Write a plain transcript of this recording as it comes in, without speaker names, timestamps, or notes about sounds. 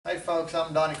folks,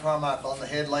 I'm Donnie Carmichael. I'm the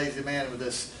head lazy man with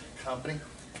this company.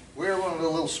 We're going to do a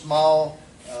little small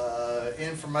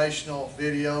informational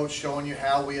video showing you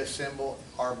how we assemble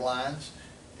our blinds,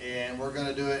 and we're going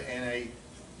to do it in a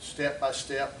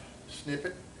step-by-step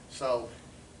snippet. So,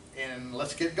 and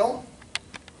let's get going.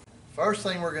 First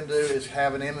thing we're going to do is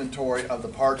have an inventory of the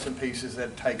parts and pieces that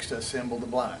it takes to assemble the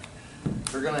blind.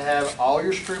 You're going to have all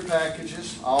your screw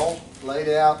packages all laid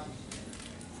out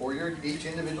for each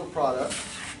individual product.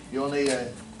 You'll need a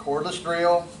cordless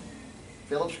drill,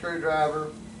 Phillips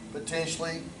screwdriver,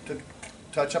 potentially to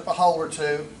touch up a hole or two,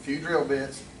 a few drill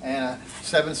bits, and a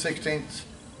 7/16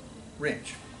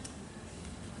 wrench.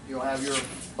 You'll have your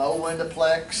bow window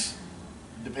plex.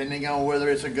 Depending on whether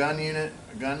it's a gun unit,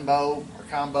 a gun bow, or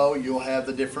combo, you'll have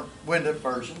the different window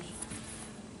versions.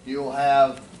 You'll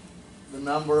have the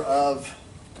number of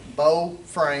bow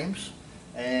frames,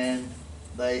 and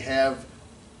they have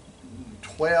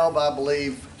 12, I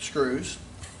believe, screws.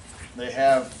 They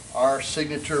have our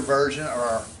signature version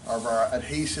of our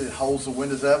adhesive that holds the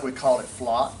windows up. We call it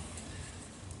Flock.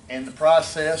 In the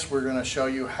process, we're going to show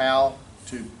you how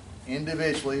to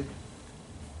individually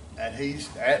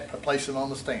place them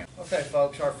on the stand. Okay,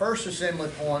 folks, our first assembly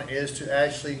point is to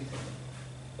actually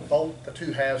bolt the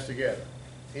two halves together.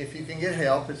 If you can get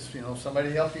help, it's somebody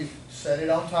to help you set it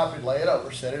on top. You lay it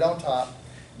over, set it on top,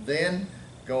 then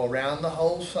go around the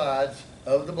whole sides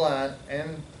of the blind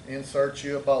and insert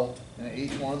you a bolt in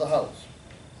each one of the holes,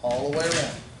 all the way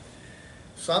around.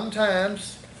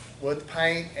 Sometimes with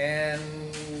paint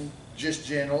and just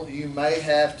general, you may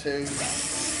have to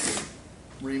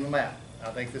ream them out. I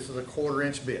think this is a 1/4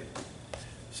 inch bit.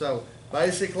 So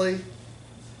basically,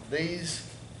 these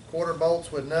quarter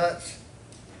bolts with nuts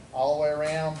all the way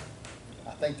around.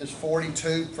 I think there's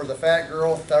 42 for the fat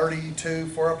girl, 32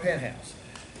 for a penthouse.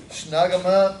 Snug them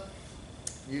up,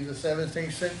 use a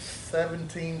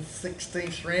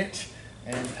 17/16 wrench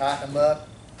and tighten them up.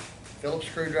 Phillips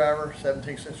screwdriver,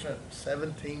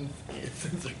 17/16. You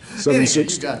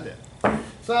got that.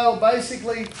 So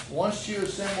basically, once you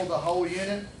assemble the whole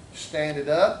unit, stand it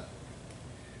up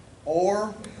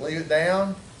or leave it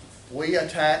down. We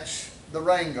attach the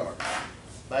rain guard.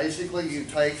 Basically, you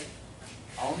take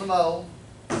on the mold,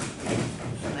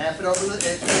 snap it over the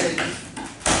edges.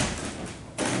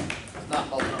 It's not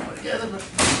bolted all the way together, but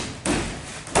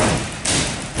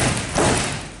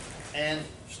and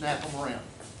snap them around.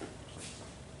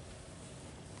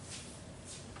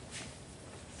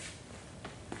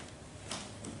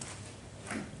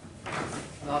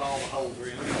 Not all the holes are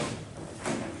in it.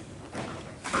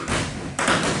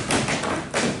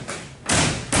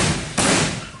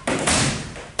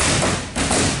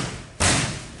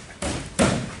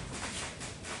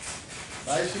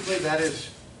 Basically, that is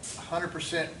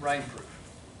 100% rainproof.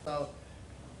 So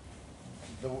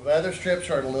the weather strips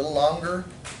are a little longer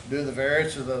due to the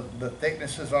variance of the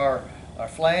thicknesses of our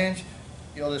flange.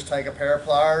 You'll just take a pair of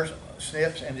pliers,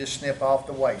 snips, and just snip off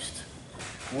the waste.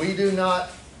 We do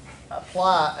not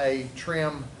apply a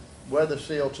trim weather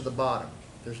seal to the bottom.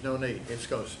 There's no need. It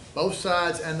goes both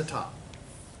sides and the top.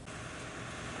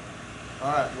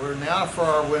 All right, we're now for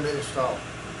our window install.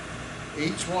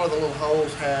 Each one of the little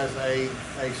holes has a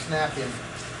snap-in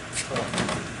point.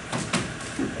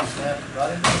 They snap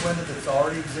right into the window that's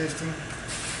already existing.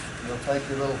 You'll take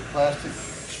your little plastic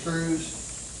screws.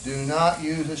 Do not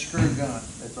use a screw gun.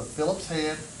 It's a Phillips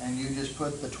head, and you just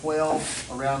put the 12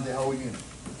 around the whole unit.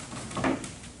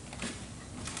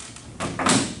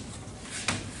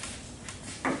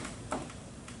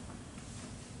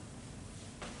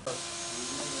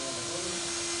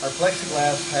 Our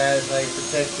plexiglass has a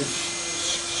protective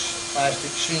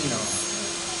plastic sheen on it.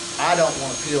 I don't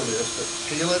want to peel this, but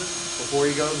peel it before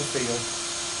you go to the field,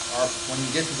 or when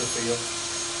you get to the field.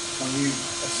 When you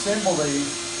assemble these,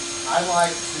 I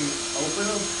like to open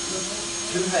them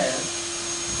two halves,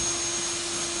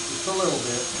 just a little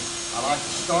bit. I like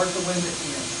to start the window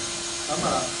in, come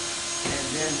up, and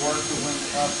then work the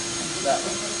window up that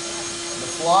way.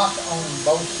 The flock on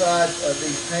both sides of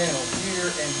these panels, here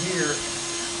and here,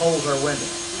 holds our window.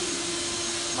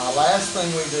 My last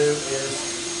thing we do is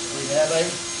we have a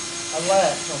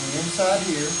latch on the inside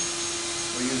here.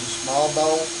 We use a small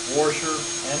bolt, washer,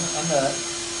 and a nut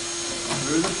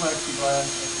through the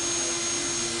plexiglass.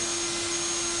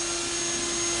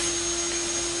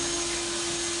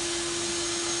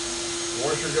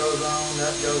 Washer goes on,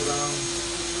 nut goes on.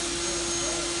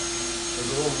 There's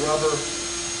a little rubber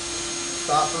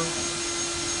stopper.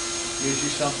 Gives you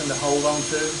something to hold on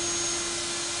to.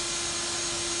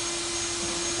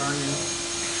 Turn it,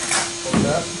 pull it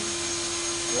up,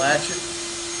 latch it,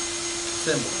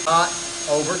 assemble. Not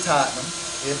over tighten them.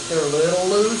 If they're a little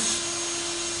loose,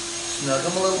 snug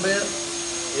them a little bit.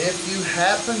 If you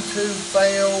happen to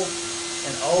fail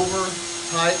and over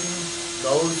tighten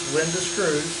those window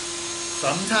screws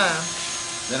sometime,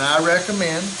 then I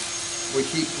recommend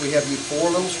we have you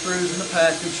 4 little screws in the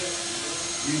package.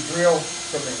 You drill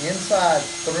from the inside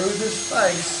through this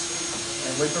space,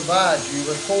 and we provide you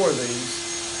with 4 of these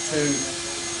to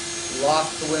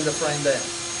lock the window frame down.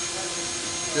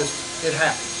 Just, it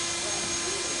happens.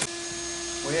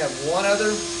 We have one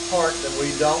other part that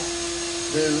we don't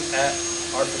do at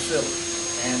our facility,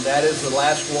 and that is the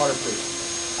last waterproof.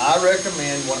 I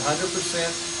recommend 100%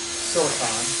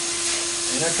 silicone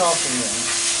in a caulking gun,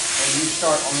 and you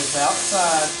start on this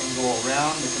outside and go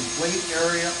around the complete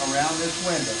area around this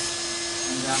window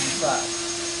and down the side.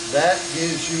 That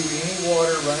gives you any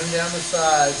water running down the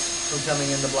sides from coming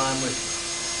in the blind with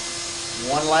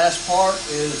you. One last part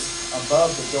is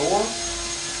above the door,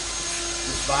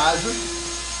 this visor,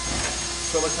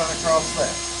 silicone across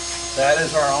that. That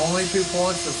is our only 2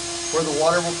 points of where the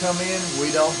water will come in. We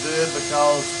don't do it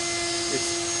because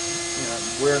it's, you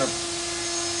know,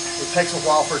 it takes a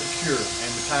while for it to cure. And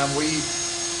the time we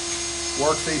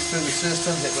work these through the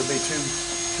systems, it would be too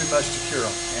much to cure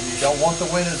them. And you don't want the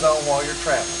windows on while you're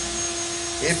traveling.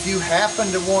 If you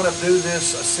happen to want to do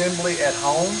this assembly at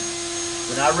home,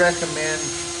 then I recommend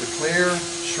the clear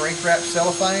shrink wrap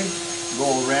cellophane. Go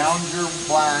around your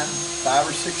blind 5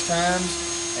 or 6 times,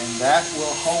 and that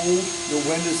will hold your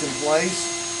windows in place.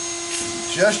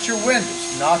 Just your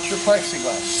windows, not your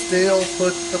plexiglass. Still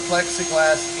put the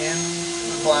plexiglass in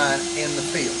the blind in the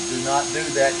field. Do not do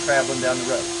that traveling down the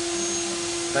road.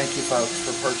 Thank you, folks,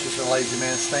 for purchasing a Lazy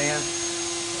Man stand.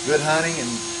 Good hunting and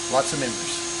lots of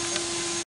memories.